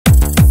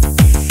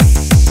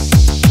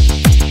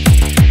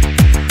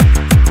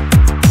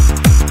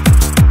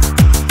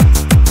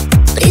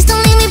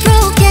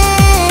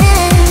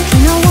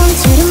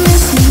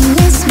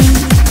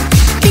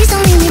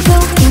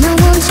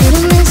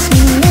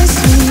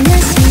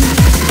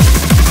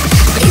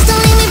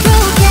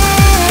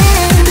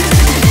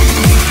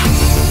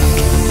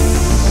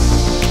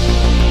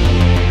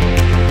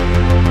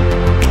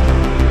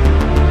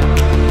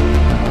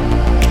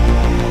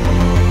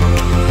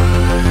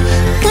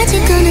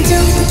do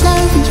with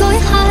love when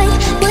you're high?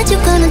 What you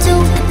gonna do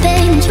with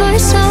pain in your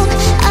soul?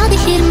 I'll be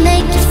here to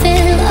make you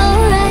feel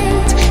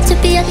alright. To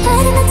be a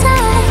light in the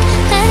dark,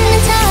 light in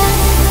the dark.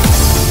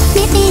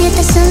 Meet me at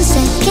the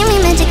sunset, give me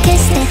magic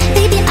kiss there.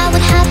 Baby, I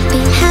would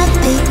happy,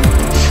 happy.